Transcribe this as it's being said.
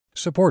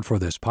Support for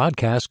this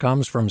podcast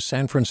comes from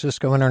San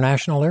Francisco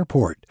International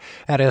Airport.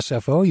 At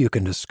SFO, you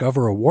can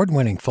discover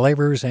award-winning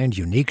flavors and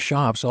unique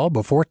shops all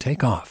before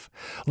takeoff.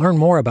 Learn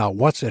more about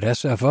what's at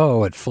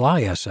SFO at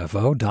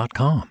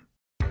flysfo.com.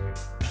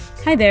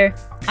 Hi there,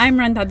 I'm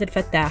Rand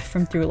Abdel-Fattah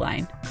from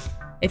Throughline.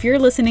 If you're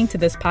listening to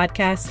this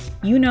podcast,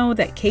 you know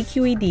that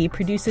KQED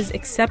produces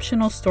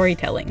exceptional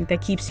storytelling that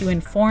keeps you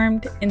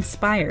informed,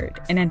 inspired,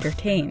 and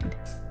entertained.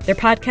 Their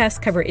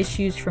podcasts cover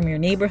issues from your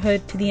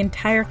neighborhood to the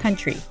entire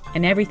country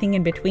and everything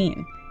in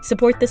between.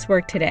 Support this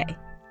work today.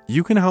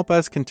 You can help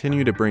us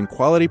continue to bring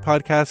quality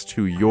podcasts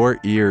to your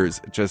ears.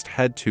 Just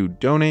head to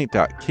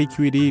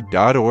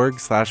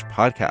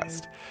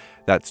donate.kqed.org/podcast.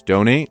 That's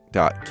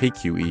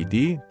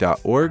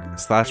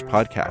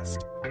donate.kqed.org/podcast.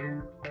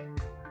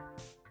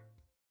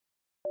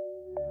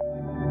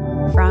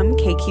 From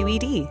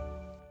KQED.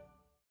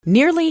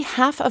 Nearly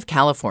half of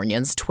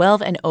Californians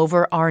 12 and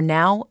over are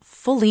now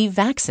fully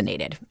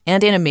vaccinated.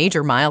 And in a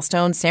major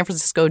milestone, San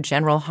Francisco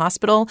General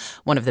Hospital,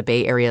 one of the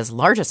Bay Area's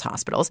largest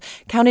hospitals,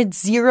 counted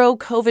 0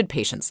 COVID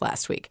patients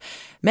last week.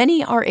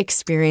 Many are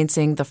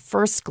experiencing the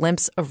first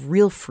glimpse of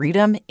real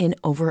freedom in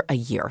over a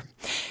year.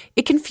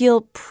 It can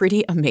feel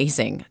pretty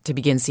amazing to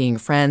begin seeing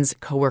friends,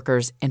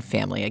 coworkers, and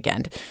family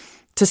again,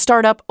 to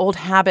start up old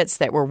habits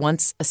that were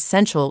once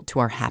essential to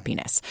our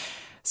happiness.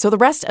 So the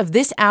rest of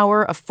this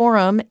hour of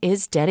Forum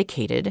is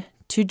dedicated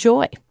to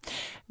joy.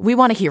 We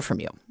want to hear from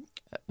you.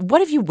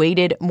 What have you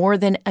waited more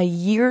than a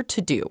year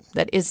to do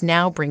that is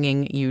now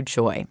bringing you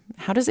joy?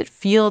 How does it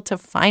feel to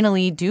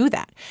finally do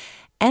that?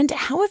 And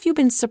how have you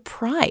been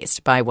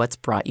surprised by what's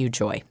brought you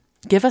joy?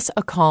 Give us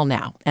a call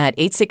now at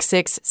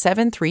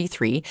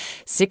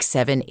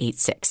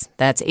 866-733-6786.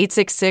 That's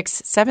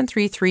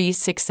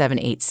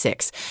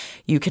 866-733-6786.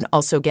 You can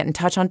also get in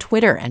touch on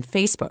Twitter and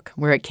Facebook.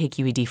 We're at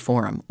KQED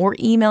Forum, or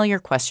email your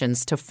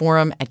questions to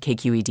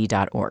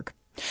forum@kqed.org.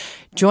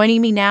 Joining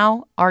me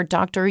now are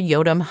Dr.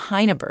 Yotam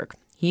Heineberg.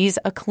 He's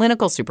a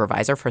clinical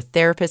supervisor for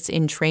therapists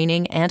in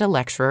training and a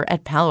lecturer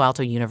at Palo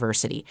Alto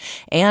University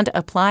and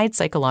applied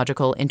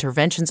psychological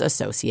interventions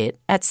associate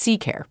at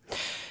CCARE.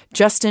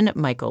 Justin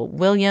Michael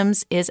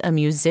Williams is a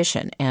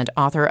musician and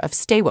author of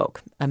Stay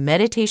Woke, a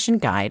meditation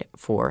guide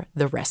for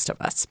the rest of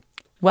us.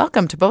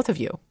 Welcome to both of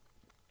you.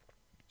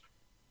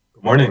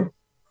 Good morning.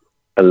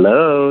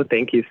 Hello.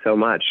 Thank you so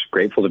much.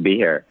 Grateful to be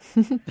here.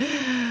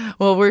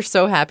 Well, we're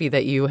so happy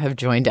that you have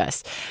joined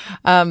us.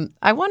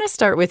 I want to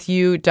start with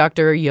you,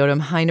 Dr.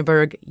 Yotam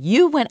Heineberg.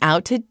 You went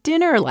out to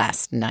dinner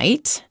last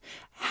night.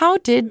 How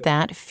did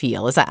that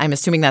feel? I'm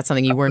assuming that's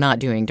something you were not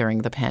doing during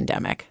the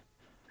pandemic.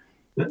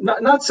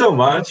 Not so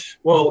much.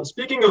 Well,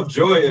 speaking of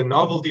joy and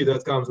novelty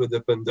that comes with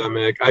the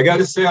pandemic, I got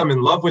to say I'm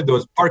in love with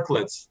those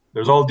parklets.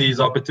 There's all these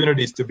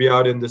opportunities to be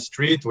out in the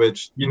street,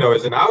 which,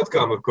 is an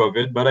outcome of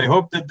COVID, but I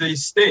hope that they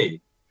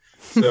stay.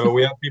 So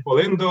we have people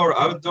indoor,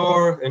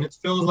 outdoor, and it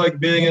feels like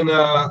being in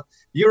a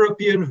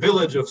European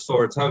village of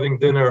sorts, having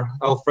dinner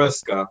al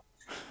fresco.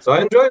 So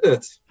I enjoyed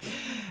it.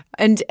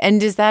 And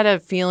is that a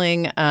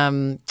feeling,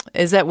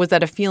 was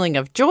that a feeling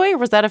of joy, or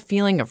was that a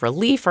feeling of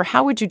relief, or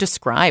how would you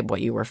describe what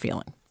you were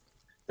feeling?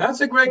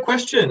 That's a great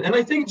question. And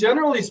I think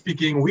generally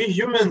speaking, we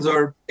humans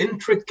are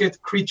intricate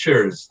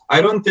creatures.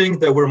 I don't think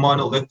that we're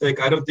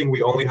monolithic. I don't think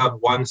we only have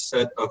one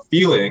set of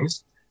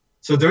feelings.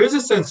 So there is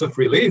a sense of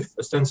relief,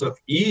 a sense of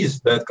ease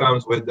that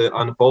comes with the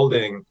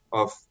unfolding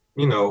of,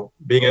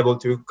 being able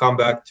to come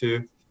back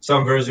to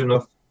some version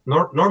of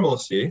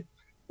normalcy.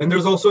 And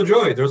there's also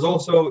joy. There's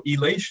also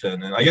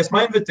elation. And I guess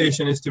my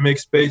invitation is to make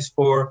space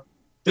for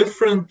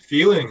different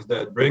feelings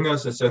that bring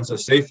us a sense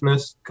of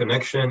safeness,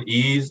 connection,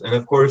 ease, and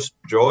of course,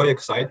 joy,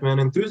 excitement,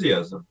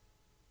 enthusiasm.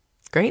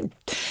 Great.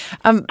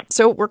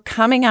 So we're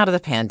coming out of the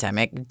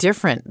pandemic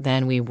different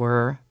than we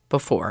were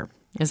before.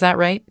 Is that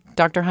right,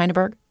 Dr.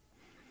 Heineberg?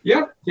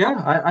 Yeah,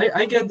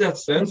 I get that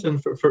sense.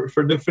 And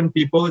for different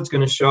people, it's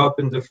going to show up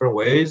in different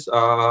ways.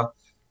 I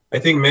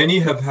think many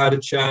have had a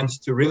chance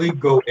to really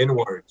go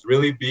inwards,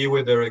 really be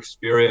with their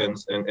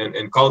experience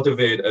and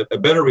cultivate a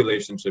better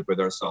relationship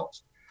with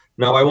ourselves.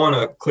 Now, I want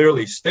to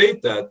clearly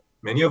state that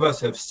many of us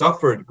have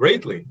suffered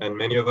greatly, and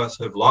many of us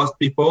have lost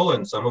people,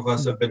 and some of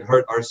us have been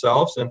hurt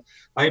ourselves. And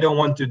I don't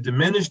want to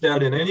diminish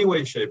that in any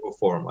way, shape, or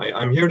form.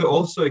 I'm here to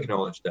also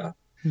acknowledge that.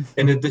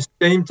 And at the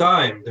same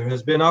time, there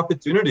has been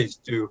opportunities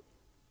to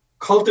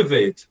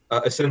cultivate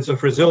a sense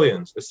of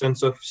resilience, a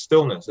sense of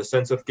stillness, a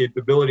sense of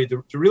capability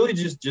to really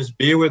just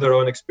be with our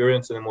own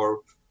experience in a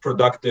more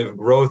productive,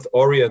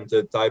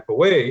 growth-oriented type of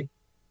way.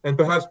 And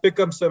perhaps pick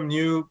up some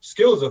new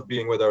skills of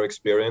being with our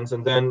experience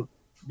and then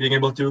being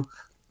able to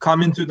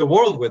come into the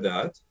world with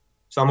that.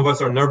 Some of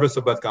us are nervous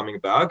about coming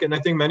back, and I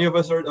think many of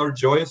us are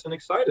joyous and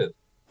excited.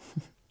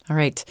 All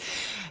right.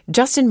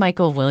 Justin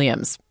Michael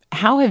Williams,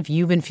 how have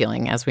you been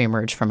feeling as we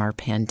emerge from our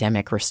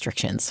pandemic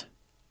restrictions?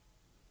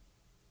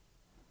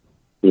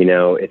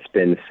 It's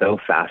been so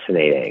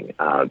fascinating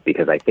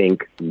because I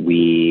think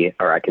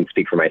I can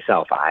speak for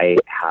myself, I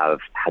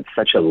have had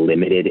such a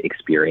limited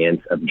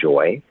experience of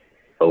joy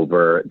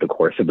over the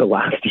course of the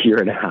last year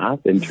and a half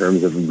in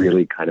terms of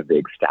really kind of the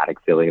ecstatic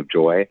feeling of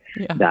joy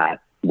that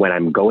when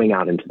I'm going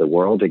out into the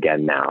world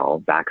again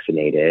now,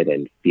 vaccinated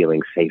and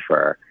feeling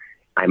safer,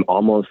 I'm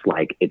almost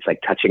like, it's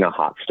like touching a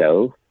hot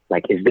stove.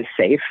 Like, is this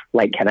safe?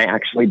 Like, can I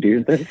actually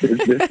do this? Is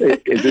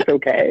this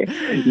okay?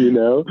 You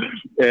know?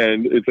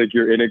 And it's like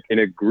you're in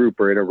a group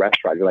or in a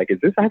restaurant. You're like, is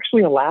this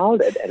actually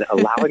allowed? And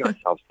allowing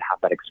ourselves to have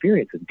that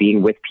experience of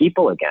being with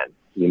people again,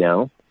 you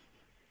know?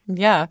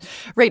 Yeah,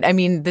 right. I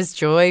mean, this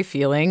joy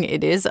feeling,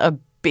 it is a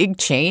big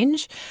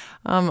change.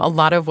 A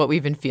lot of what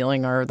we've been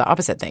feeling are the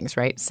opposite things,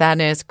 right?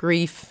 Sadness,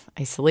 grief,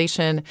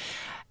 isolation.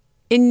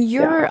 In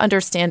your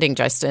understanding,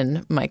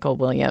 Justin Michael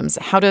Williams,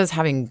 how does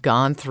having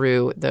gone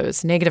through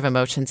those negative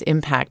emotions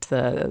impact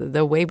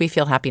the way we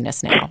feel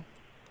happiness now?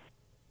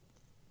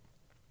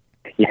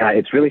 Yeah,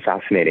 it's really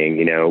fascinating.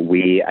 You know,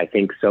 I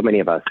think so many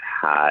of us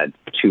had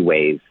two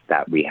ways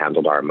that we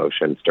handled our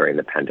emotions during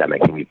the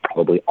pandemic, and we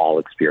probably all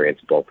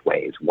experienced both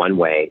ways. One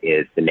way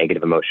is the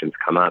negative emotions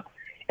come up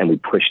and we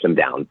push them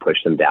down.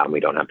 We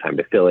don't have time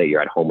to feel it.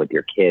 You're at home with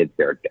your kids.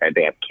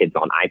 They have kids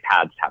on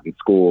iPads having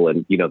school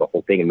and, you know, the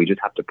whole thing, and we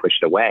just have to push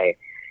it away.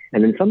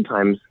 And then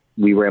sometimes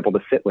we were able to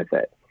sit with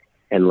it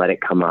and let it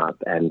come up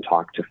and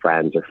talk to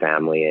friends or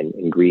family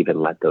and grieve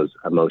and let those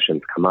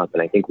emotions come up.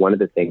 And I think one of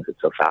the things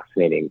that's so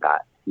fascinating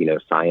that, you know,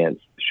 science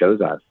shows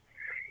us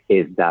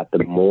is that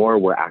the more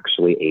we're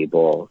actually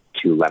able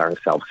to let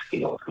ourselves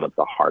feel some of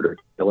the harder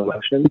to feel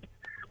emotions,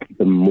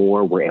 the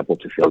more we're able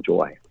to feel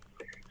joy.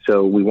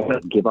 So we want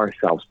to give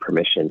ourselves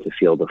permission to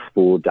feel the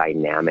full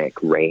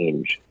dynamic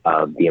range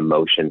of the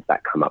emotions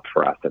that come up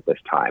for us at this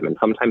time. And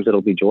sometimes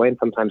it'll be joy and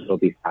sometimes it'll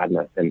be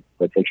sadness. And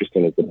what's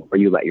interesting is the more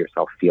you let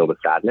yourself feel the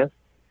sadness,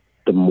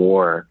 the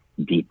more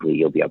deeply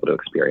you'll be able to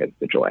experience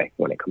the joy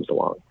when it comes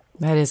along.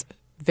 That is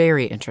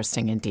very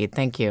interesting indeed.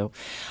 Thank you.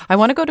 I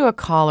want to go to a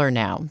caller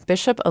now,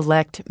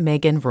 Bishop-elect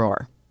Megan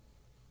Rohr.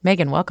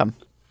 Megan, welcome.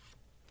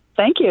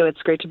 Thank you.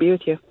 It's great to be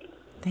with you.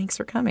 Thanks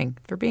for coming,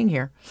 for being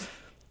here.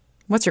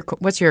 What's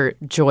your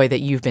joy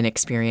that you've been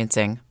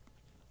experiencing?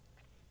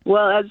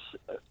 Well,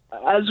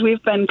 as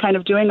we've been kind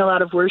of doing a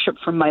lot of worship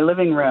from my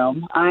living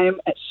room,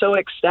 I'm so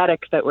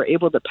ecstatic that we're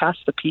able to pass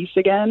the peace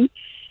again,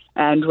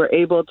 and we're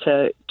able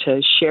to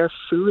share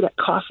food at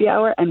coffee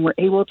hour, and we're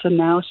able to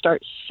now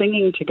start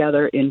singing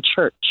together in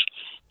church.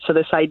 So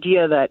this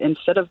idea that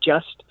instead of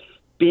just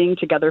being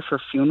together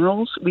for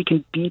funerals, we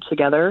can be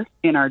together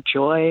in our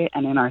joy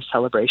and in our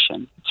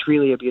celebration. It's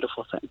really a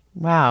beautiful thing.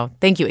 Wow.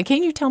 Thank you. And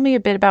can you tell me a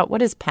bit about what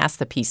does pass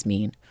the peace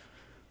mean?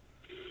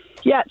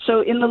 Yeah, so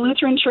in the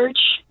Lutheran Church,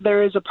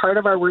 there is a part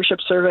of our worship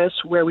service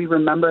where we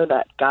remember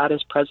that God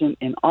is present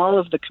in all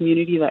of the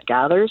community that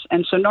gathers.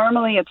 And so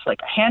normally it's like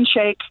a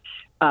handshake.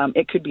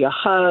 It could be a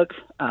hug.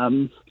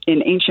 In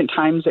ancient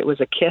times, it was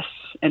a kiss.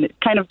 And it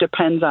kind of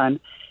depends on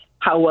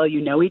how well you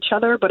know each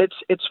other. But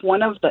it's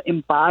one of the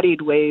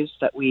embodied ways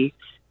that we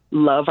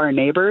love our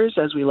neighbors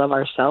as we love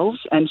ourselves.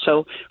 And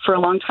so for a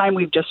long time,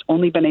 we've just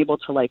only been able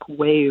to like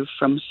wave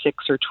from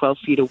 6 or 12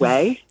 feet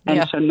away.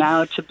 And so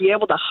now to be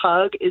able to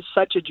hug is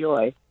such a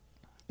joy.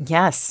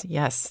 Yes.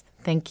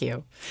 Thank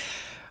you.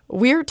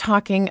 We're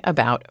talking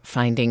about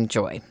finding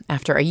joy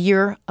after a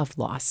year of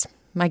loss.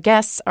 My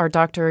guests are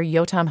Dr.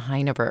 Yotam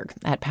Heineberg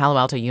at Palo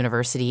Alto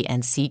University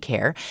and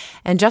CCARE,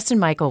 and Justin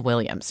Michael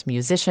Williams,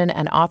 musician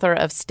and author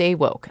of Stay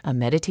Woke, a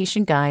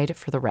meditation guide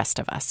for the rest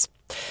of us.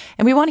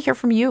 And we want to hear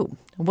from you.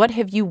 What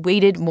have you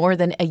waited more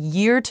than a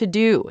year to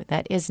do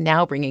that is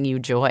now bringing you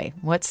joy?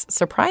 What's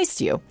surprised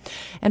you?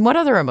 And what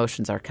other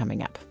emotions are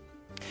coming up?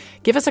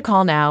 Give us a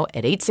call now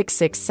at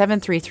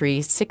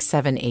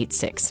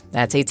 866-733-6786.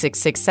 That's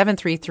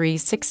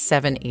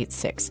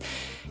 866-733-6786.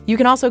 You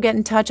can also get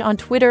in touch on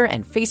Twitter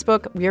and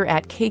Facebook. We're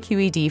at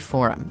KQED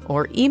Forum,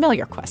 or email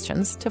your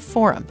questions to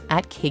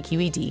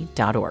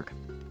forum@kqed.org.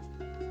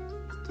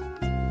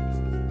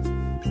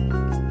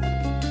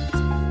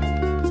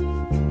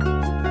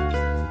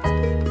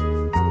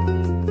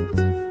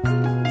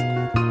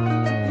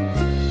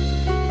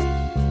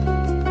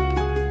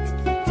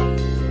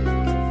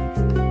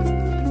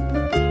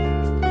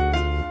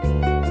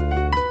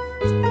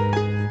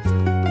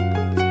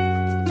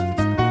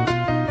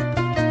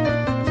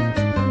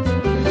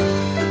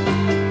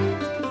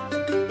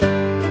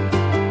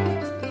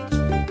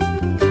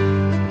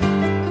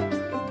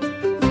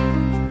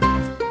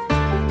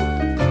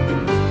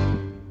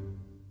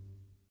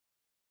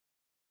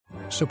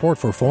 Support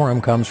for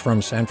Forum comes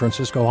from San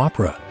Francisco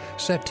Opera.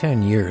 Set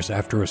 10 years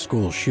after a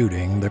school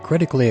shooting, the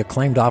critically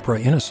acclaimed opera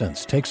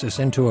Innocence takes us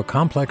into a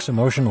complex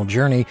emotional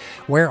journey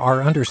where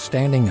our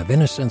understanding of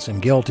innocence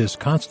and guilt is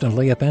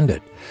constantly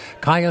upended.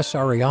 Kaya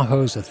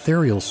Sariaho's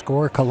ethereal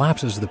score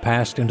collapses the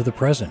past into the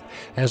present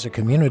as a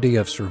community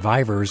of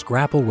survivors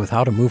grapple with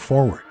how to move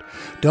forward.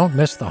 Don't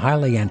miss the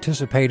highly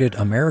anticipated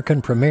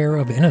American premiere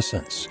of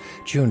Innocence,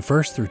 June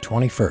 1st through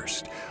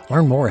 21st.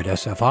 Learn more at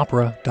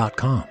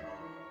sfopera.com.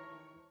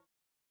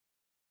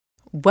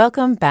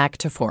 Welcome back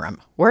to Forum.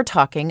 We're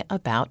talking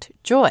about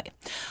joy.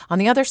 On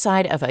the other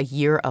side of a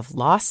year of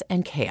loss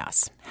and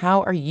chaos,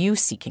 how are you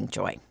seeking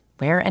joy?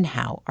 Where and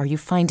how are you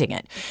finding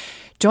it?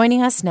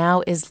 Joining us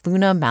now is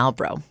Luna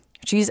Malbrough.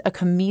 She's a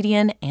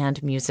comedian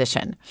and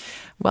musician.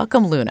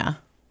 Welcome, Luna.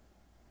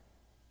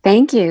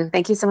 Thank you.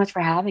 Thank you so much for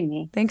having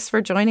me. Thanks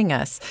for joining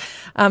us.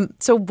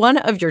 So one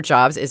of your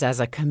jobs is as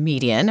a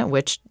comedian,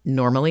 which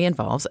normally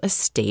involves a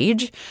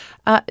stage.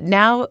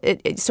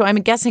 So I'm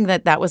guessing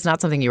that was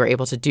not something you were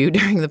able to do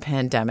during the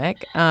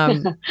pandemic.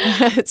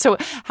 So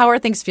how are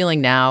things feeling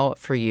now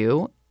for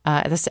you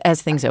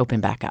as things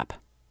open back up?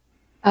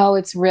 Oh,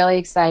 it's really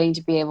exciting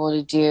to be able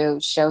to do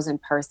shows in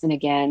person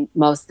again.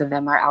 Most of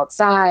them are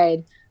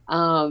outside.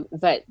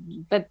 But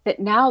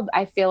now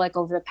I feel like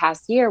over the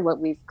past year, what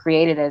we've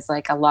created is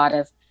like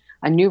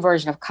a new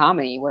version of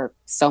comedy where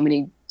so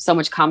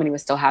much comedy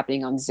was still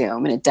happening on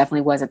Zoom, and it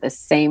definitely wasn't the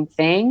same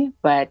thing,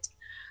 but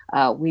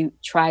we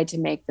tried to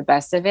make the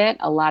best of it.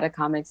 A lot of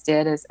comics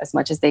did as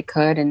much as they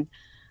could.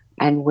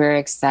 And we're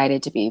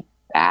excited to be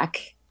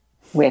back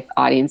with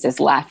audiences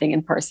laughing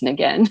in person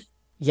again.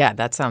 Yeah,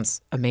 that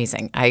sounds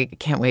amazing. I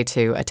can't wait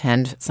to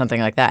attend something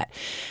like that.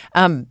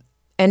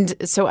 And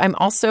so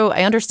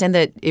I understand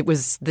that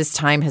this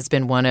time has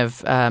been one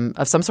of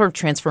some sort of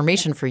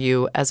transformation for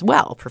you as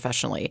well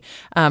professionally.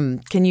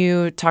 Can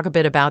you talk a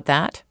bit about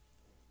that?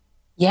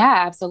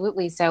 Yeah,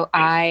 absolutely. So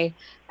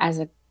as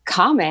a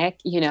comic,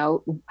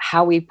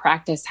 how we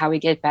practice, how we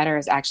get better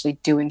is actually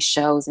doing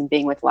shows and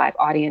being with live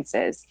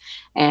audiences.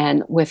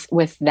 And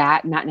with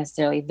that, not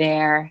necessarily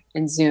there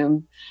in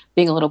Zoom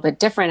being a little bit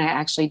different, I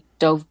actually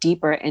dove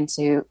deeper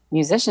into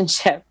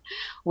musicianship,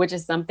 which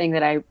is something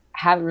that I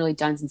haven't really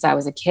done since I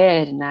was a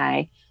kid. And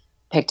I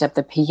picked up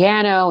the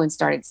piano and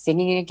started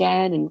singing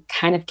again and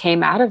kind of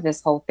came out of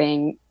this whole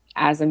thing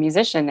as a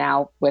musician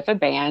now with a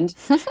band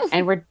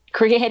and we're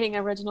creating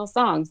original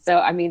songs. So,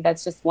 I mean,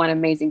 that's just one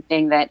amazing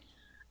thing that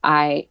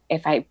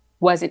if I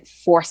wasn't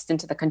forced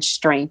into the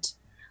constraint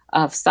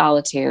of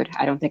solitude,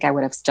 I don't think I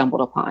would have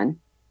stumbled upon.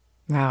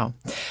 Wow.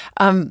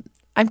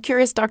 I'm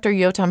curious, Dr.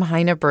 Yotam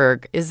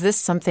Heineberg, is this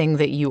something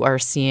that you are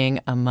seeing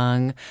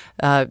among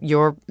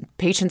your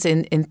patients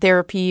in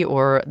therapy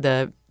or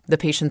the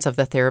patients of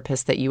the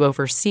therapist that you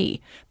oversee,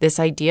 this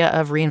idea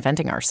of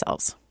reinventing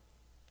ourselves?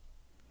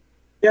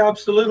 Yeah,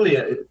 absolutely.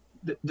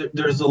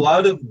 There's a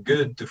lot of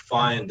good to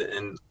find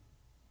in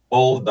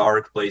all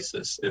dark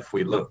places if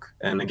we look.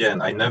 And again,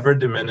 I never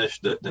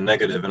diminish the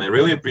negative. And I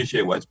really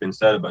appreciate what's been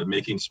said about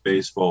making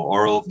space for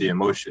all of the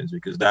emotions,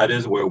 because that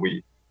is where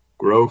we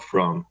grow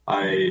from.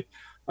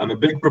 I'm a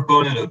big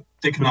proponent of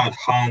Thich Nhat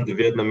Hanh, the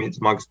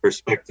Vietnamese monk's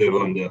perspective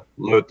on the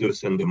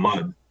lotus and the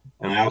mud.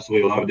 And I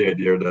absolutely love the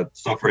idea that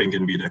suffering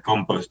can be the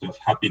compost of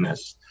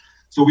happiness.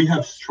 So we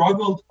have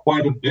struggled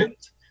quite a bit.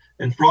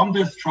 And from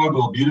this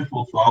struggle,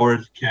 beautiful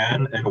flowers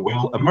can and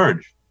will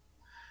emerge.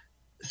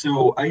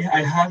 So I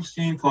have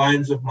seen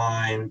clients of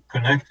mine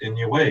connect in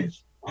new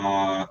ways.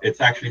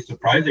 It's actually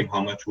surprising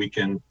how much we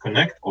can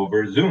connect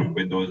over Zoom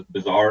with those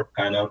bizarre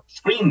kind of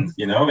screens,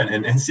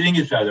 and seeing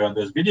each other on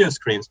those video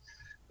screens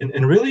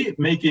and really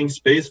making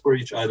space for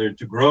each other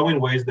to grow in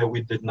ways that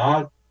we did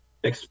not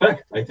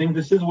expect. I think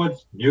this is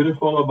what's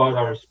beautiful about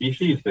our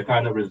species, the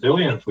kind of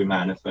resilience we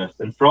manifest.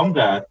 And from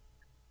that,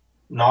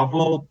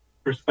 novel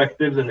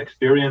perspectives and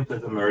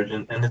experiences emerge.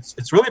 And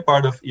it's really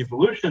part of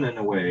evolution in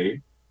a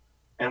way.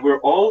 And we're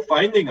all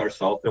finding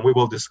ourselves, and we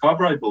will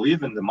discover, I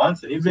believe, in the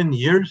months and even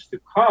years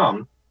to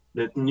come,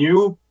 that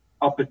new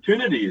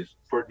opportunities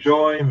for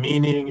joy,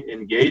 meaning,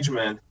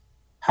 engagement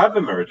have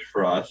emerged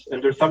for us.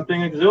 And there's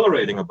something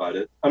exhilarating about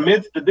it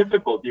amidst the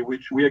difficulty,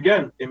 which we,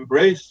 again,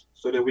 embrace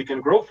so that we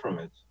can grow from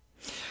it.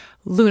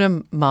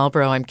 Luna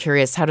Malbrough, I'm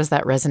curious, how does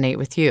that resonate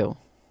with you?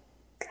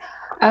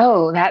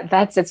 Oh,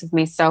 that sits with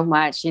me so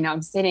much.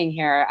 I'm sitting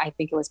here. I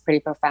think it was pretty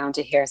profound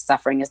to hear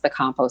suffering is the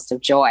compost of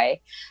joy.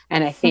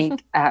 And I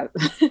think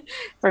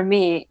for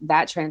me,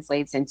 that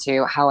translates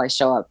into how I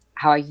show up,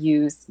 how I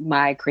use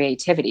my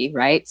creativity,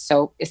 right?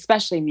 So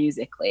especially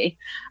musically,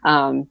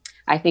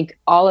 I think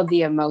all of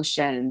the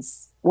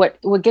emotions,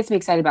 what gets me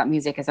excited about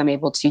music is I'm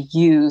able to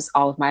use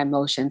all of my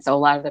emotions. So a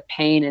lot of the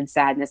pain and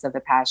sadness of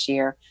the past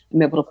year,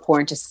 I'm able to pour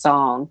into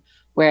song.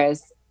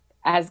 Whereas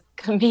as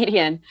a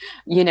comedian,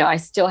 I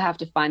still have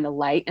to find the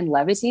light and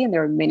levity. And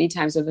there were many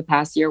times over the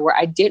past year where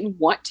I didn't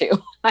want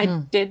to. I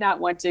did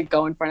not want to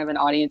go in front of an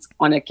audience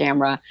on a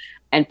camera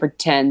and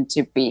pretend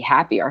to be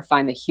happy or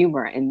find the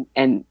humor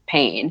in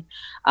pain.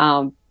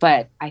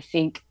 But I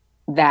think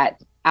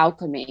that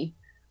alchemy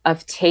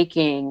of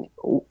taking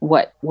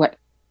what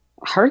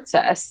hurts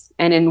us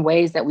and in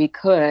ways that we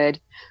could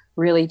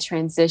really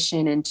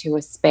transition into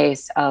a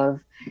space of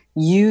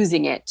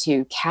using it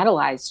to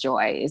catalyze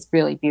joy is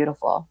really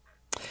beautiful.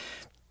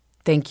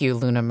 Thank you,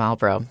 Luna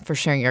Malbrough, for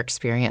sharing your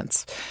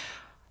experience.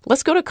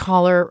 Let's go to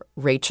caller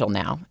Rachel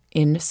now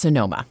in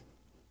Sonoma.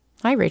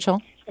 Hi,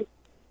 Rachel.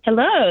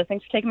 Hello.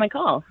 Thanks for taking my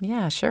call.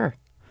 Yeah, sure.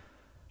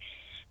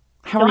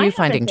 How are you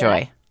finding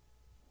joy?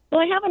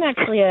 Well, I haven't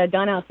actually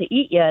gone out to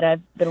eat yet.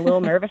 I've been a little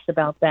nervous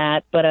about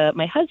that. But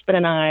my husband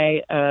and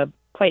I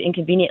quite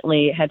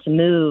inconveniently had to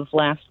move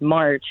last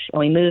March. And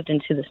we moved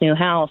into this new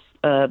house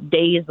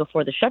days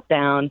before the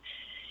shutdown.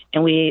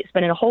 And we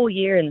spent a whole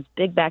year in this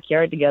big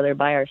backyard together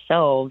by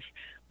ourselves.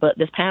 But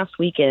this past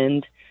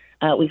weekend,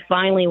 we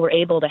finally were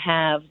able to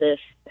have this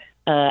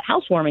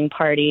housewarming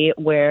party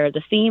where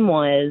the theme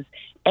was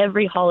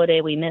every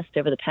holiday we missed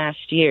over the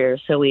past year.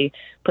 So we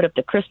put up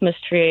the Christmas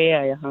tree.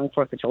 I hung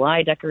 4th of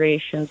July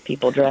decorations.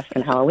 People dressed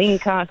in Halloween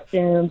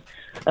costumes.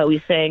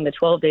 We sang the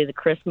 12 Days of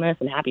Christmas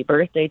and happy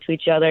birthday to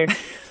each other.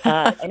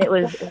 And it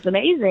was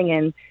amazing.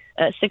 And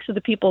 6 of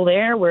the people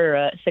there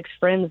were 6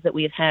 friends that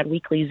we have had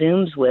weekly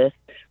Zooms with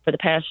for the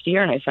past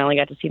year. And I finally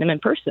got to see them in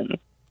person.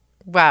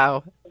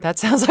 Wow. That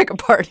sounds like a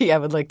party I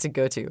would like to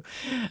go to.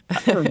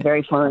 It was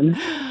very fun.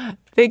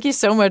 Thank you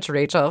so much,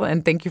 Rachel,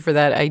 and thank you for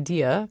that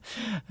idea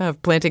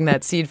of planting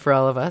that seed for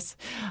all of us.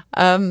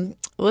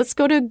 Let's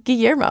go to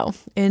Guillermo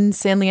in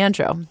San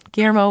Leandro.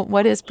 Guillermo,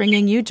 what is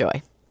bringing you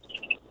joy?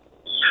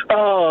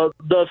 Oh,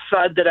 the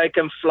fact that I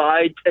can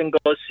fly and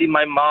go see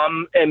my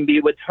mom and be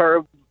with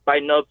her by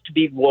not to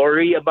be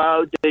worried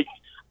about that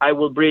I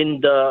will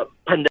bring the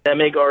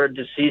pandemic or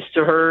disease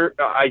to her.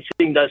 I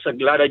think that's a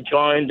glad I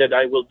joined, that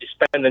I will be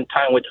spending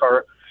time with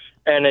her.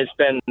 And it's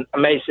been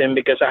amazing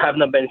because I have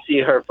not been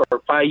seeing her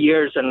for 5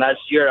 years. And last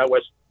year I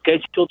was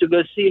scheduled to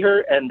go see her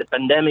and the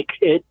pandemic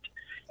hit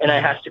and I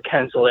had to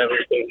cancel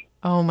everything.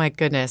 Oh, my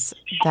goodness.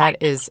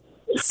 That is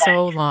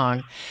so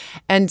long.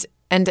 And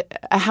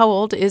how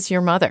old is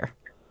your mother?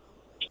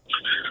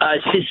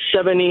 She's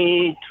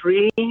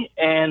 73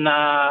 and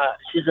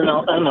she's in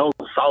El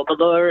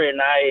Salvador,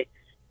 and I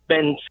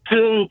been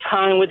spending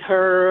time with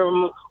her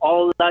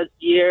all last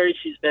year.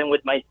 She's been with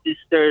my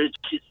sister.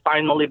 She's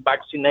finally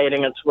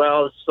vaccinating as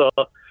well. So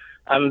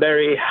I'm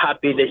very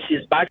happy that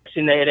she's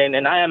vaccinating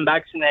and I am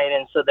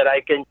vaccinating so that I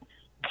can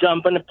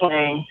jump on a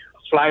plane,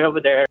 fly over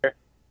there,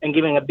 and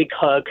give him a big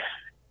hug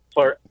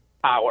for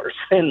hours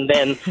and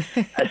then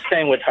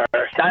staying with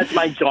her. That's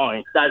my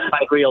joy. That's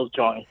my real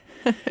joy.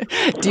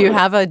 Do you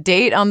have a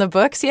date on the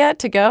books yet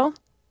to go?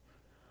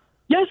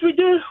 Yes, we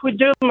do. We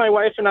do. My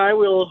wife and I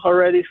will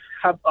already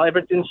have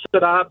everything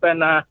set up,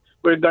 and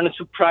we're going to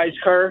surprise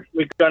her.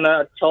 We're going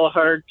to tell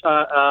her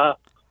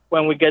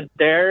when we get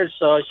there.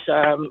 So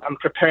I'm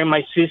preparing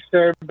my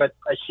sister, but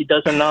she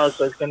doesn't know,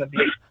 so it's going to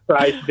be a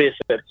surprise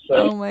visit. So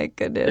oh, my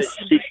goodness.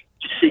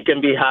 She can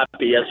be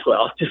happy as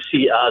well to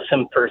see us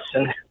in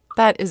person.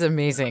 That is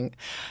amazing.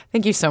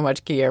 Thank you so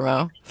much,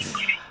 Guillermo.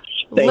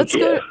 Thank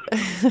you.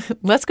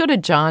 Let's go to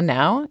John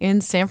now in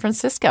San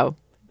Francisco.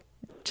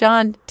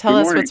 John, tell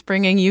us what's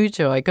bringing you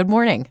joy. Good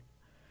morning.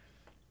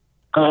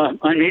 I'm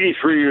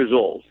 83 years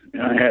old,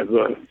 and I have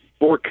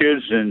 4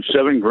 kids and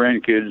 7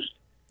 grandkids.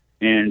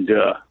 And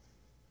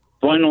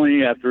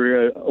finally,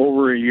 after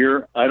over a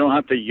year, I don't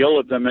have to yell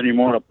at them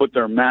anymore to put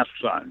their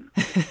masks on.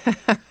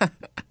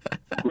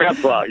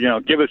 Grandpa,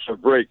 give us a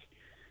break.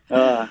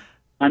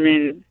 I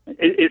mean,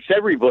 it's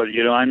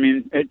everybody, I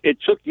mean, it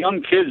took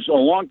young kids a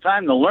long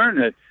time to learn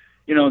that,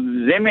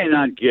 they may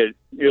not get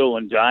ill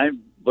and die,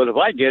 but if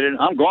I get it,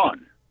 I'm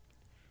gone.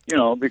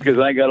 Because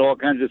I got all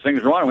kinds of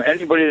things wrong with me.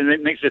 Anybody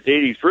that makes it to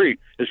 83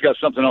 has got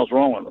something else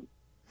wrong with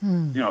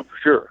them. For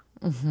sure.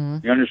 Mm-hmm.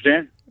 You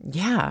understand?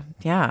 Yeah.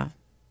 Yeah.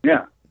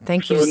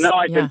 Thank you.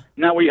 So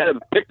now we had a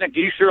picnic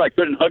Easter. I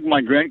couldn't hug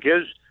my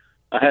grandkids.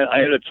 I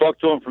had to talk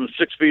to them from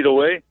 6 feet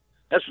away.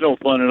 That's no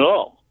fun at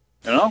all.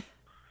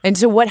 And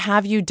so what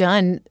have you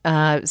done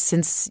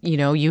since,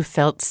 you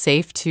felt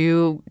safe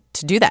to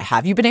do that?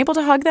 Have you been able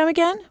to hug them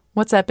again?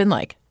 What's that been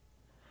like?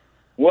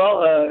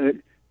 Well,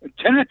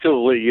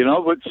 tentatively,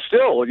 but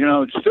still,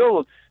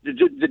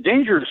 the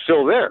danger is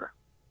still there.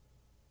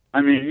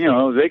 I mean,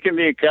 they can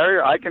be a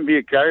carrier. I can be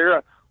a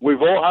carrier.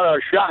 We've all had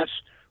our shots,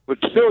 but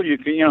still you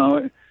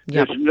can,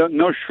 there's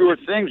no sure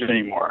things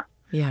anymore.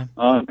 Yeah.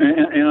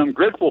 And I'm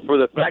grateful for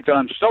the fact that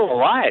I'm still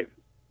alive.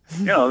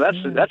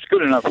 That's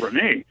good enough for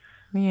me.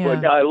 Yeah.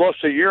 But I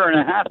lost a year and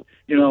a half,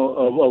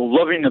 of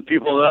loving the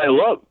people that I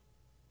love.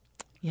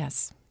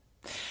 Yes.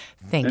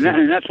 Thank you.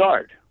 And that's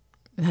hard.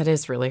 That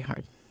is really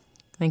hard.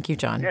 Thank you,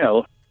 John.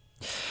 Yeah.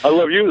 I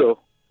love you,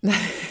 though.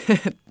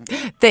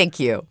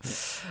 Thank you.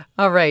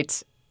 All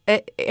right.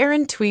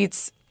 Aaron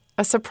tweets,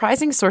 a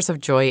surprising source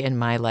of joy in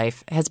my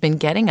life has been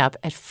getting up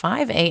at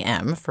 5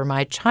 a.m. for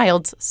my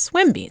child's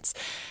swim meets.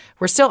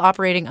 We're still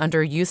operating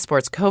under youth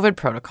sports COVID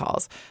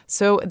protocols,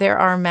 so there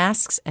are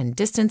masks and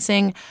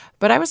distancing,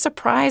 but I was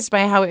surprised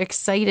by how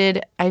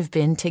excited I've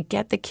been to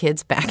get the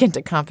kids back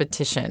into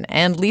competition.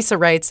 And Lisa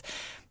writes,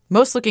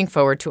 most looking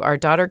forward to our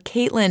daughter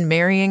Caitlin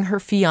marrying her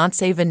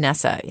fiancé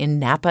Vanessa in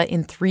Napa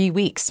in 3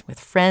 weeks with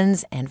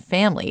friends and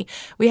family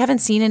we haven't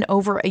seen in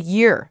over a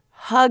year.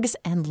 Hugs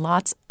and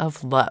lots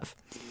of love.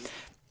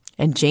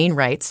 And Jane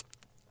writes,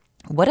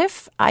 what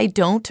if I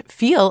don't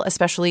feel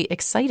especially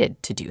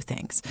excited to do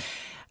things?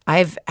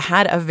 I've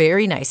had a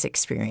very nice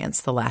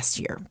experience the last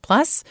year.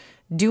 Plus,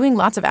 doing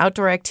lots of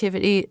outdoor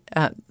activity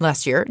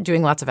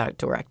doing lots of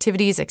outdoor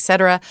activities,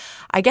 etc.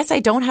 I guess I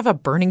don't have a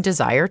burning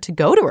desire to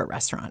go to a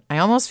restaurant. I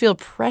almost feel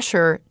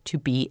pressure to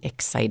be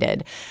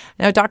excited.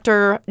 Now,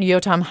 Dr.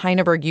 Yotam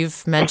Heineberg,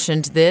 you've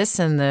mentioned this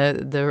and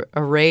the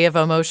array of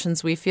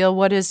emotions we feel.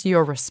 What is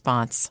your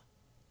response?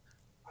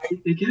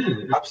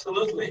 Again,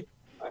 absolutely.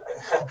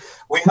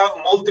 we have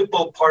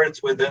multiple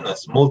parts within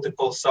us,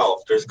 multiple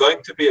self. There's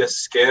going to be a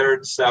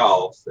scared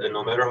self, and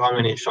no matter how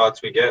many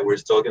shots we get, we're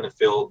still going to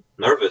feel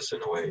nervous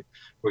in a way.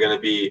 We're going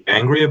to be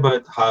angry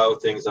about how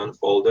things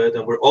unfolded,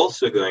 and we're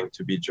also going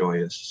to be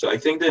joyous. So I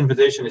think the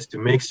invitation is to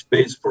make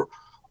space for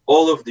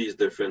all of these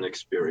different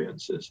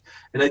experiences.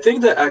 And I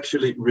think that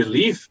actually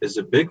relief is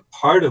a big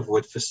part of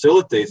what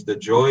facilitates the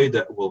joy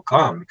that will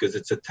come, because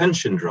it's a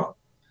tension drop.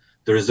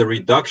 There is a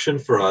reduction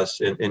for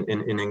us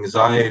in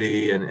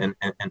anxiety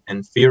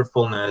and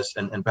fearfulness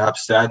and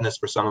perhaps sadness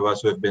for some of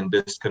us who have been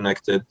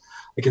disconnected.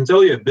 I can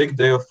tell you a big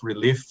day of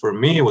relief for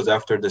me was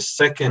after the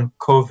second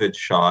COVID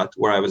shot,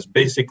 where I was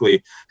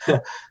basically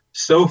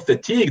so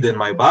fatigued in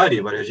my body,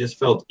 but I just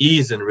felt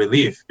ease and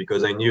relief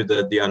because I knew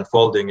that the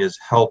unfolding is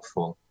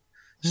helpful.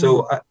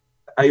 So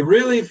I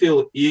really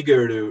feel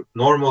eager to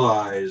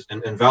normalize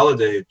and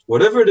validate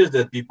whatever it is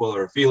that people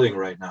are feeling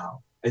right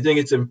now. I think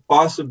it's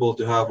impossible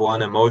to have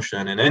one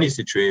emotion in any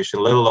situation,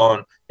 let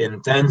alone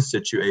intense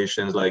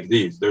situations like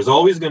these. There's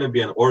always going to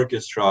be an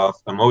orchestra of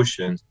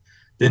emotions.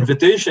 The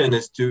invitation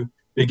is to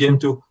begin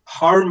to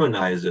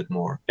harmonize it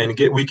more, and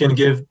we can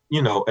give,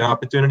 an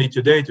opportunity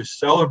today to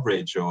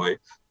celebrate joy,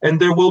 and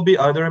there will be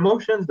other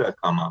emotions that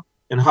come up,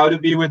 and how to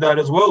be with that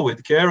as well,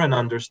 with care and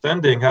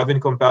understanding, having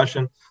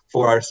compassion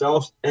for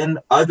ourselves and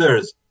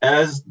others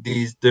as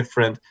these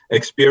different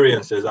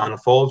experiences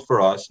unfold for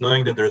us,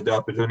 knowing that there's the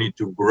opportunity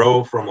to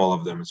grow from all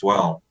of them as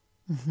well.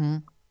 Mm-hmm.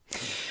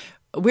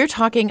 We're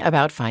talking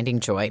about finding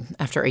joy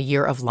after a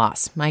year of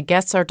loss. My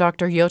guests are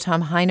Dr.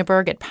 Yotam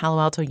Heineberg at Palo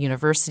Alto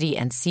University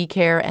and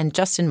C-Care, and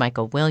Justin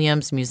Michael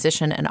Williams,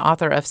 musician and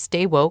author of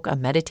Stay Woke, a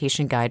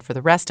meditation guide for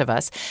the rest of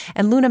us,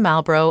 and Luna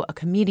Malbrough, a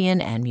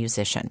comedian and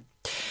musician.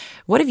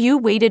 What have you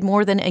waited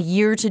more than a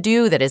year to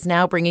do that is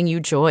now bringing you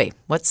joy?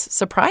 What's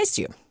surprised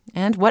you?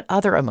 And what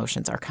other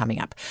emotions are coming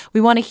up? We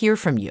want to hear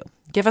from you.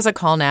 Give us a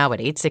call now at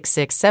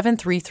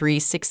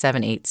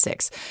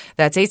 866-733-6786.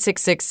 That's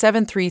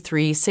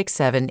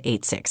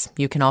 866-733-6786.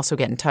 You can also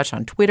get in touch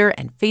on Twitter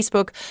and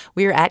Facebook.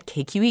 We're at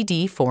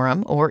KQED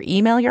Forum, or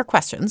email your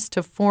questions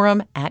to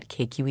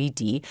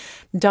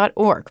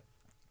forum@kqed.org.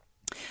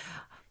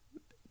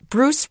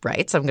 Bruce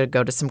writes, I'm going to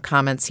go to some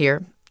comments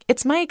here.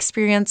 It's my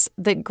experience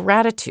that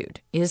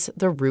gratitude is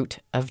the root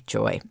of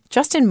joy.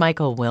 Justin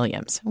Michael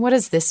Williams, what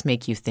does this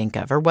make you think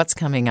of, or what's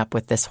coming up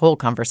with this whole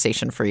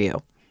conversation for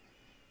you?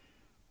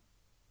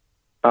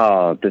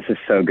 Oh, this is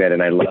so good.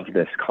 And I love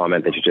this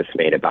comment that you just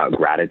made about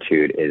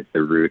gratitude is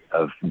the root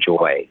of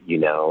joy.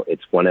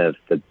 It's one of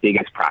the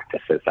biggest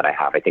practices that I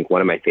have. I think one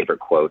of my favorite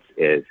quotes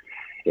is,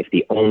 if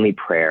the only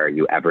prayer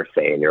you ever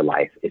say in your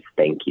life is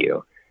thank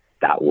you,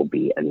 that will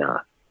be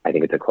enough. I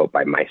think it's a quote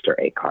by Meister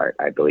Eckhart,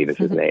 I believe is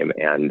his name.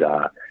 And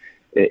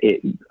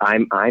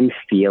I'm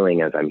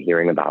feeling, as I'm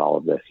hearing about all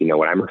of this,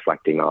 what I'm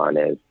reflecting on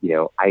is,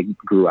 I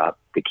grew up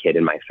the kid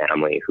in my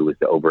family who was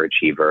the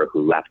overachiever,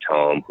 who left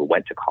home, who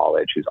went to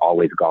college, who's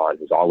always gone,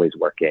 who's always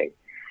working.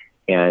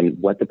 And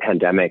what the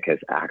pandemic has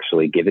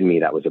actually given me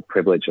that was a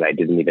privilege that I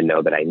didn't even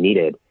know that I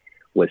needed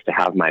was to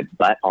have my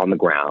butt on the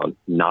ground,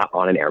 not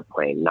on an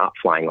airplane, not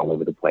flying all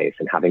over the place,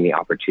 and having the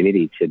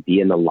opportunity to be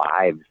in the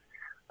lives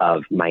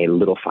of my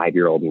little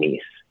 5-year-old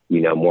niece,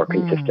 more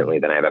consistently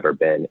than I've ever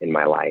been in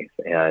my life,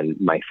 and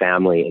my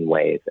family in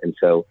ways. And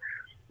so,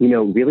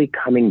 really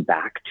coming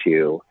back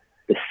to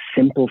the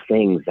simple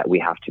things that we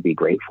have to be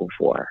grateful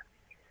for,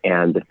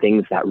 and the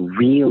things that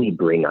really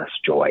bring us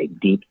joy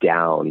deep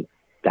down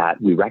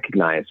that we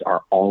recognize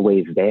are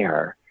always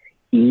there,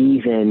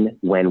 even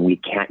when we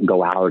can't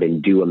go out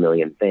and do a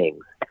million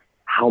things,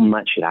 how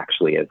much it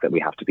actually is that we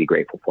have to be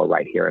grateful for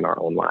right here in our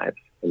own lives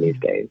in these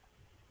days.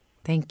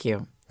 Thank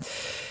you.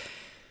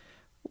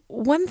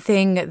 One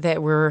thing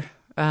that we're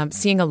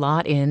seeing a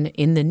lot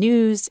in the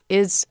news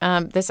is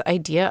this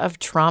idea of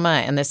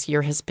trauma, and this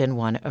year has been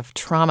one of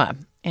trauma.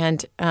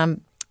 And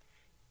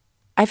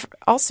I've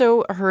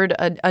also heard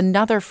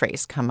another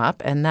phrase come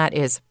up, and that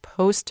is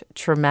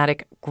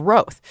post-traumatic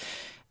growth.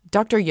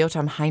 Dr.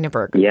 Yotam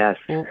Heineberg. Yes.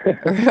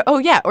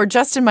 Or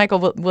Justin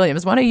Michael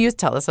Williams. Why don't you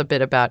tell us a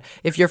bit about,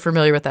 if you're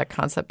familiar with that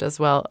concept as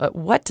well,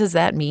 what does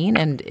that mean,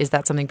 and is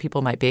that something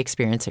people might be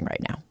experiencing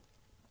right now?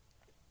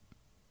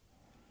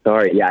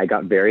 Sorry, yeah, I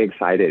got very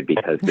excited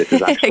because this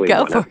is actually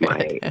one of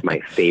my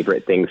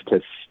favorite things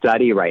to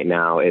study right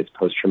now is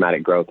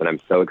post-traumatic growth, and I'm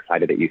so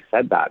excited that you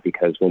said that,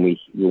 because when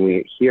we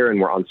hear and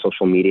we're on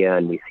social media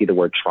and we see the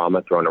word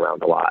trauma thrown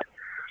around a lot,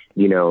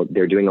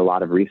 they're doing a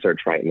lot of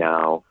research right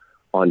now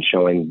on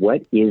showing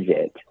what is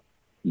it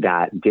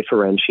that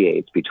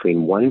differentiates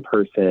between one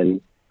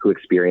person who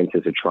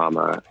experiences a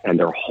trauma and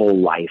their whole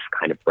life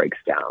kind of breaks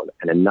down,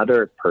 and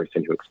another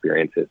person who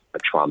experiences a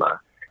trauma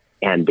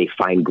and they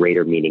find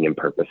greater meaning and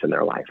purpose in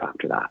their life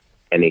after that.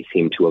 And they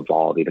seem to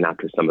evolve even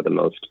after some of the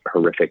most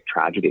horrific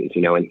tragedies,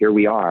 and here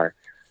we are,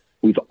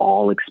 we've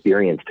all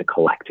experienced a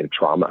collective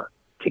trauma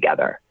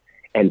together.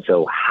 And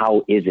so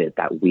how is it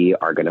that we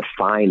are going to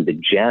find the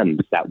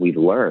gems that we've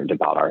learned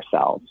about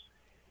ourselves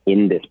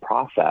in this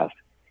process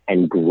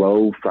and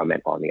grow from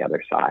it on the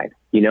other side,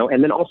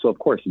 and then also, of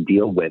course,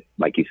 deal with,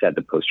 like you said,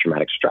 the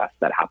post-traumatic stress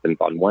that happens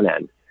on one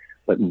end,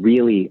 but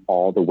really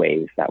all the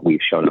ways that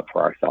we've shown up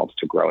for ourselves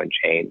to grow and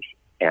change,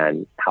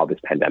 and how this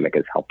pandemic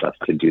has helped us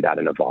to do that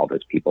and evolve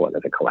as people and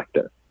as a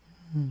collective.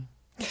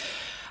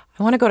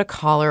 I want to go to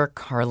caller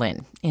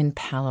Carlin in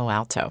Palo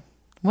Alto.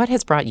 What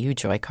has brought you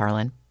joy,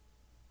 Carlin?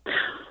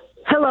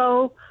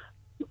 Hello,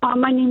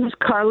 my name is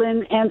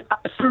Carlin, and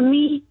for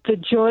me, the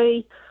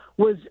joy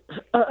was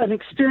an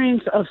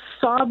experience of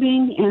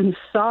sobbing and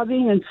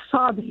sobbing and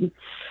sobbing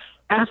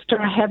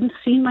after I hadn't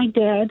seen my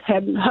dad,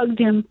 hadn't hugged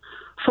him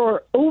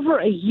for over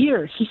a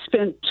year. He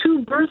spent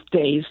 2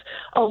 birthdays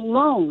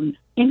alone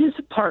in his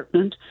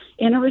apartment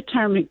in a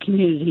retirement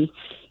community.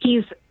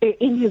 He's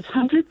in his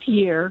 100th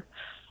year,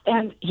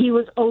 and he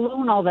was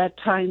alone all that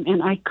time,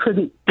 and I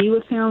couldn't be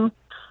with him.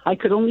 I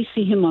could only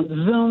see him on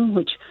Zoom,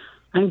 which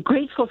I'm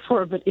grateful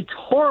for, but it's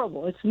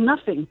horrible. It's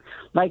nothing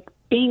like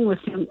being with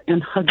him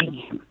and hugging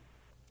him.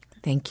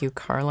 Thank you,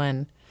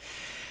 Carlin.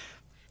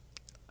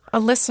 A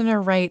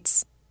listener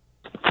writes,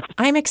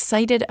 I'm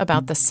excited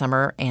about the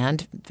summer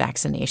and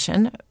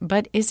vaccination,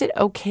 but is it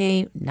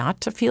okay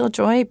not to feel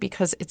joy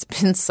because it's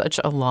been such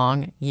a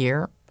long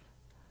year?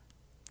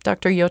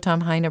 Dr.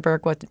 Yotam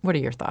Heineberg, what are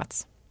your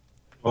thoughts?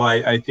 Well,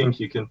 I think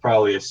you can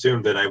probably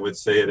assume that I would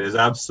say it is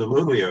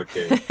absolutely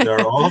okay. There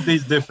are all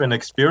these different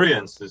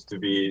experiences to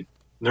be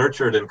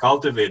nurtured and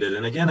cultivated.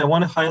 And again, I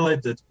want to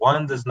highlight that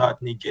one does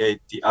not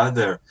negate the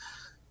other.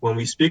 When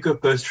we speak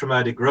of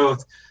post-traumatic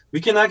growth,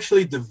 we can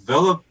actually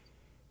develop,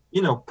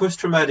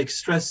 post-traumatic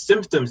stress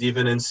symptoms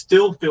even and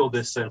still feel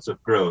this sense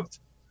of growth.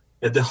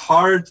 At the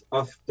heart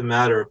of the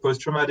matter,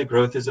 post-traumatic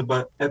growth is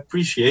about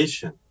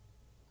appreciation.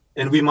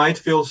 And we might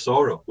feel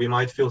sorrow, we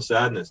might feel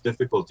sadness,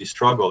 difficulty,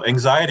 struggle,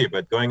 anxiety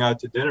about going out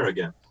to dinner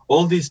again.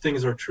 All these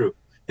things are true.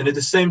 And at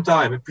the same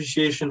time,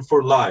 appreciation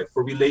for life,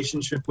 for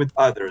relationship with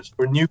others,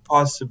 for new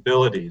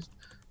possibilities,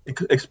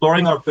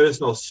 exploring our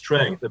personal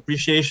strength,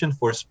 appreciation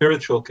for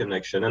spiritual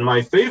connection. And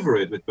my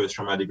favorite with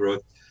post-traumatic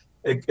growth,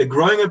 a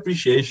growing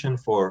appreciation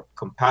for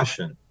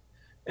compassion.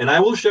 And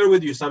I will share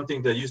with you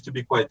something that used to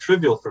be quite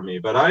trivial for me,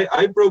 but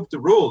I broke the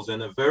rules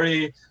in a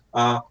very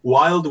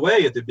wild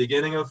way at the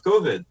beginning of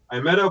COVID. I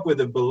met up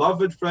with a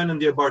beloved friend in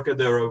the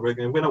Embarcadero. We're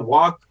going to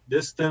walk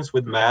distance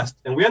with masks,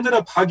 and we ended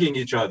up hugging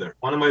each other.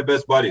 One of my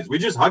best buddies. We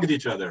just hugged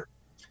each other.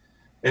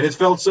 And it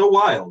felt so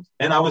wild.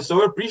 And I was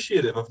so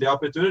appreciative of the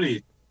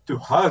opportunity to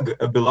hug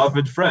a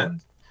beloved friend.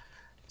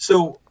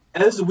 So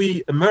as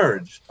we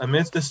emerge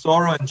amidst the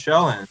sorrow and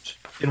challenge,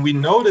 and we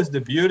notice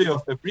the beauty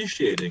of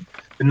appreciating,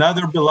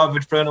 another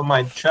beloved friend of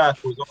mine, Chad,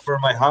 was over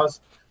at my house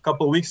a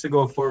couple of weeks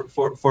ago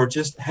for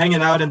just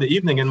hanging out in the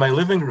evening in my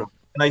living room.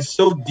 And I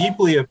so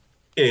deeply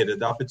appreciated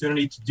the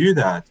opportunity to do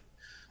that.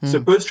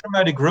 So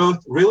post-traumatic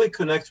growth really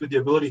connects with the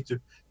ability to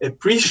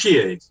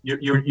appreciate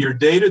your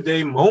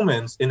day-to-day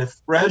moments in a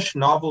fresh,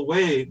 novel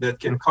way that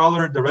can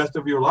color the rest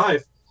of your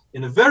life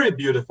in a very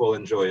beautiful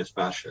and joyous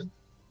fashion.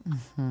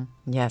 Mm-hmm.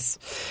 Yes.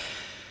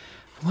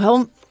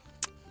 Well,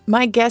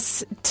 my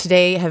guests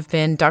today have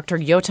been Dr.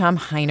 Yotam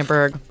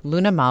Heineberg,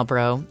 Luna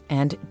Malbrough,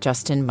 and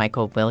Justin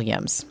Michael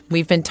Williams.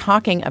 We've been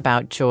talking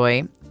about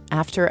joy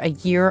after a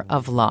year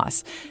of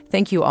loss.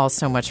 Thank you all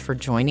so much for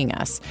joining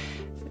us.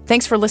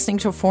 Thanks for listening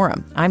to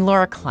Forum. I'm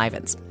Laura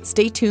Klivans.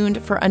 Stay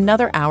tuned for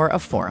another hour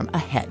of Forum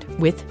ahead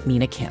with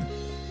Mina Kim.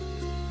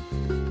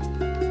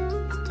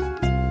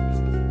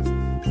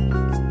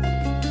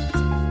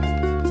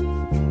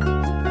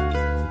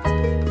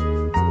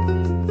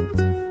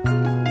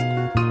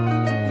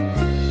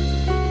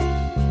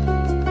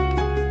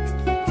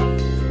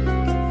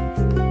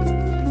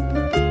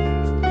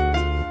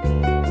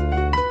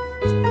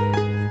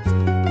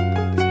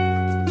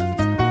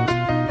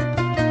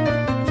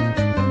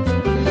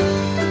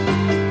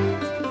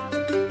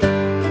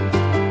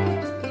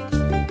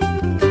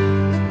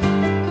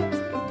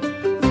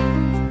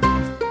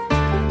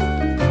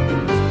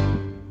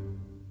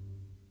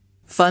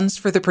 Funds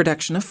for the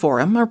production of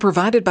Forum are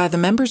provided by the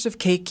members of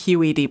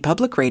KQED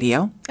Public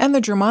Radio and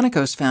the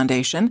Germanicos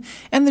Foundation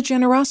and the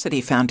Generosity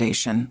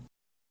Foundation.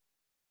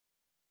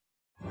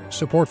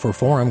 Support for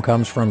Forum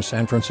comes from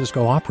San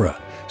Francisco Opera.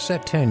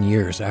 Set 10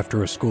 years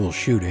after a school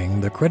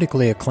shooting, the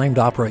critically acclaimed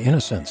opera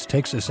Innocence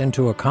takes us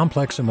into a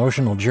complex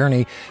emotional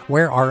journey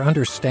where our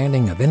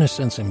understanding of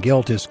innocence and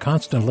guilt is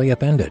constantly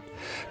upended.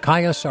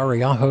 Kaya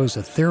Sariaho's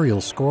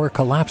ethereal score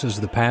collapses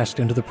the past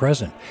into the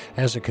present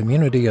as a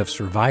community of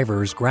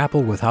survivors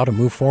grapple with how to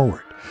move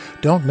forward.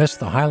 Don't miss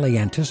the highly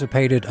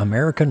anticipated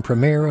American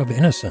premiere of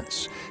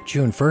Innocence,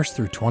 June 1st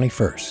through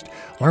 21st.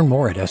 Learn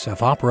more at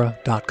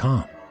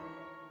sfopera.com.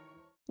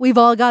 We've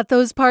all got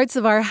those parts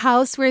of our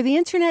house where the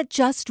internet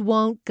just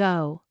won't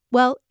go.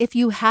 Well, if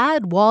you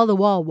had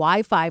wall-to-wall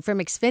Wi-Fi from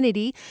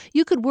Xfinity,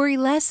 you could worry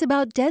less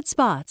about dead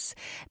spots.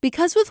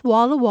 Because with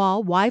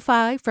wall-to-wall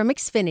Wi-Fi from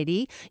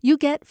Xfinity, you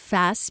get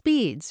fast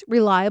speeds,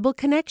 reliable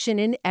connection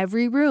in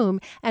every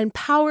room, and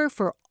power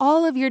for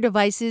all of your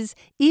devices,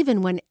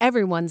 even when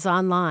everyone's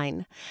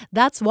online.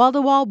 That's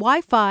wall-to-wall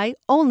Wi-Fi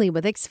only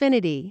with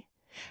Xfinity.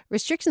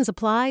 Restrictions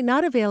apply,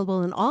 not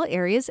available in all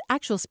areas.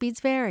 Actual speeds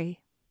vary.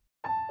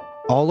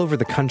 All over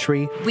the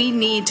country, we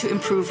need to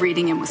improve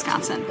reading in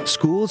Wisconsin.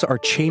 Schools are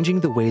changing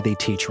the way they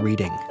teach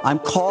reading. I'm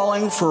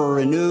calling for a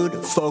renewed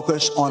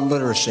focus on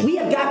literacy. We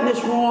have gotten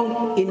this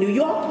wrong in New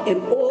York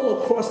and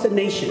all across the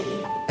nation.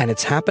 And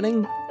it's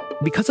happening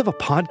because of a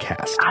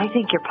podcast. I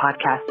think your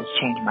podcast has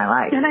changed my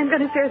life. And I'm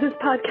going to share this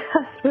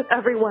podcast with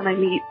everyone I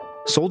meet.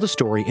 Sold a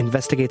Story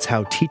investigates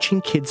how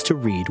teaching kids to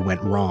read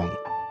went wrong.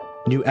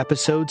 New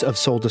episodes of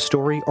Sold a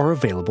Story are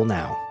available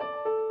now.